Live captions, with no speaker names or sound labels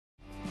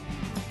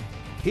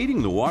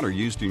Heating the water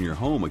used in your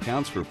home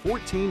accounts for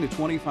 14 to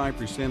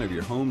 25% of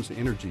your home's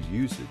energy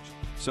usage,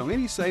 so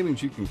any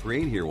savings you can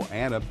create here will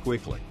add up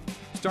quickly.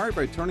 Start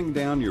by turning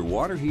down your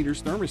water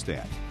heater's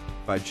thermostat.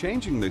 By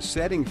changing the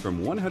setting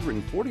from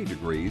 140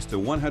 degrees to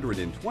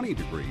 120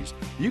 degrees,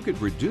 you could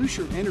reduce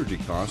your energy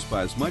costs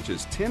by as much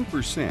as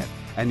 10%,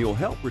 and you'll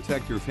help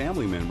protect your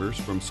family members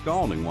from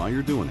scalding while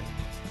you're doing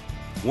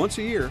it. Once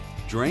a year,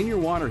 drain your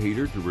water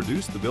heater to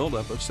reduce the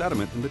buildup of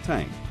sediment in the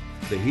tank.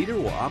 The heater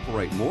will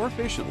operate more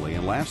efficiently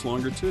and last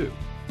longer too.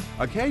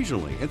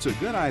 Occasionally, it's a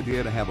good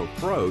idea to have a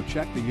pro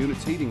check the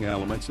unit's heating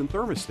elements and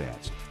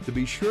thermostats to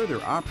be sure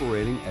they're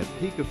operating at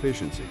peak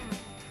efficiency.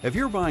 If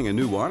you're buying a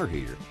new water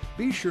heater,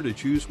 be sure to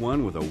choose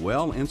one with a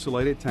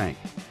well-insulated tank,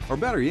 or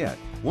better yet,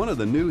 one of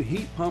the new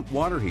heat pump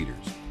water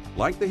heaters.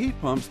 Like the heat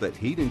pumps that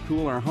heat and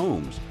cool our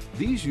homes,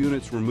 these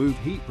units remove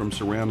heat from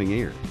surrounding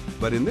air.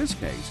 But in this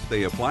case,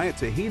 they apply it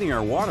to heating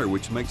our water,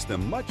 which makes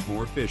them much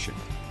more efficient.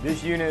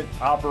 This unit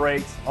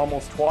operates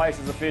almost twice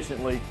as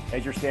efficiently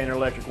as your standard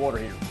electric water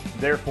heater.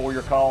 Therefore,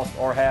 your costs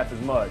are half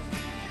as much.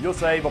 You'll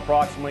save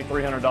approximately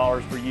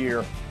 $300 per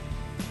year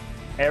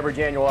average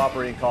annual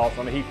operating costs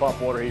on a heat pump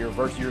water heater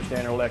versus your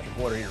standard electric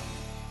water heater.